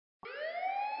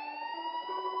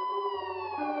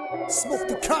Smoke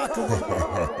the Conqueror.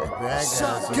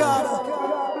 Shot Godda.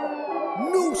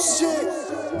 New shit.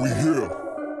 We here.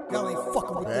 Y'all ain't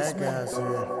fucking with this, man.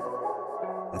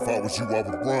 If I was you, I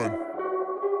would run.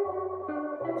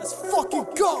 Let's fucking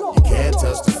go. You can't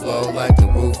touch the flow like the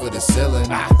roof of the ceiling.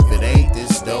 If it ain't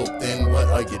this dope, then what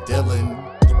are you dealing?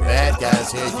 The bad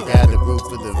guys here, you got the root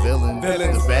for the villain.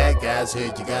 The bad guys here,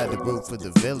 you got the root for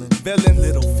the villain.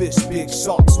 Little fish, big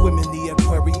sharks, swim in the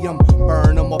aquarium.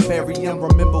 Burn them or bury them.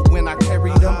 Remember when I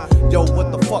carried them? Yo,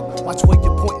 what the fuck? Watch where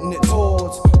you're pointing it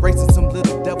towards. Raising some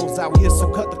little devils out here, so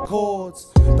cut the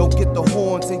cords. Don't get the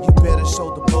horns, and you better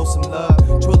show the bro some love.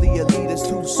 Truly, your leader's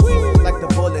too sweet, like the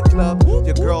Bullet Club.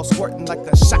 Your girl squirting like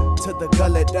a shot to the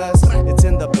gullet does. It's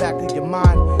in the back of your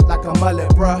mind, like a mullet,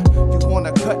 bruh. You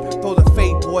wanna cut, throw the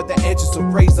fade, boy. The edge is a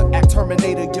razor. At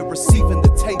Terminator, you're receiving the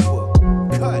taper.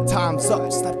 Cut, time's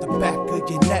up, slap the back of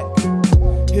your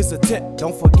neck. Here's a tip,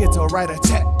 don't forget to write a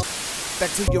check. Back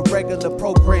to your regular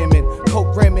programming,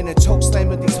 programming and choke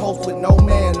slamming these hoes with no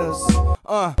manners.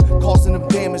 Causing them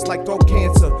damage like throat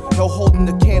cancer. No holding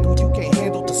the candle, you can't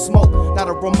handle the smoke. Not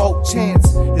a remote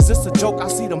chance. Is this a joke? I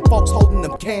see them folks holding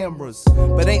them cameras,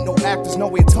 but ain't no actors,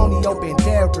 no Antonio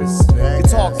Banderas.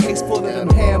 It's all case full of them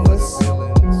hammers.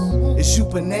 Is you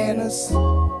bananas?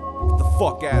 Get the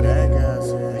fuck out of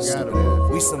here.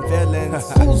 We some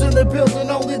villains. Who's in the building?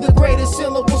 Only the greatest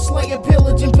syllable slaying,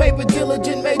 pillaging, paper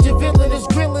diligent, major villain is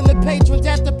grilling the patrons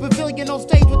at the pavilion on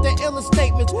stage with their illest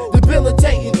statements,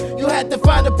 debilitating. You had to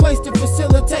find a place to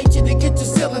facilitate you to get your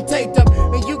ceiling taped up,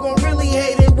 and you gon' really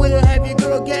hate it when you have your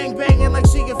girl gang banging like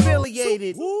she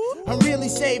affiliated. I'm really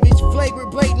savage,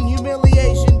 flagrant, blatant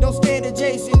humiliation. Don't stand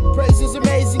adjacent. Praises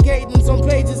amazing cadence on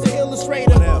pages of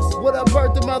Illustrator. What I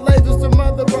birthed in my labels, the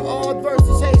mother of all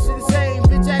verses, Haitian the same.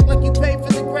 Bitch, act like you paid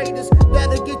for the greatest.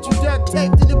 That'll get you duct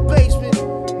taped in the basement,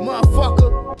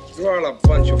 motherfucker. You're all a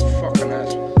bunch of fucking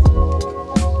assholes.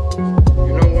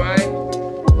 You know why?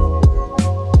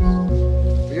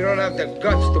 You don't have the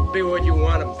guts to be what you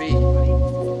want to be.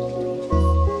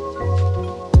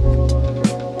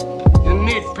 You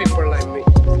need people like me.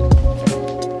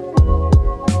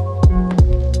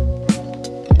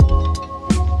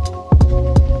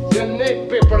 You need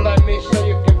people like me so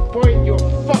you can point your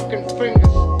fucking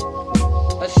fingers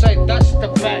and say that's the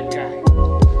bad guy.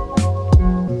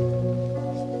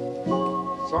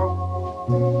 So,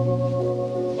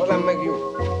 what'll that make you?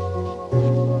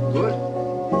 Good?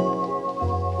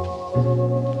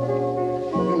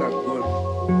 You're not good.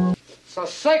 So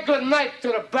say good night to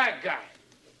the bad guy.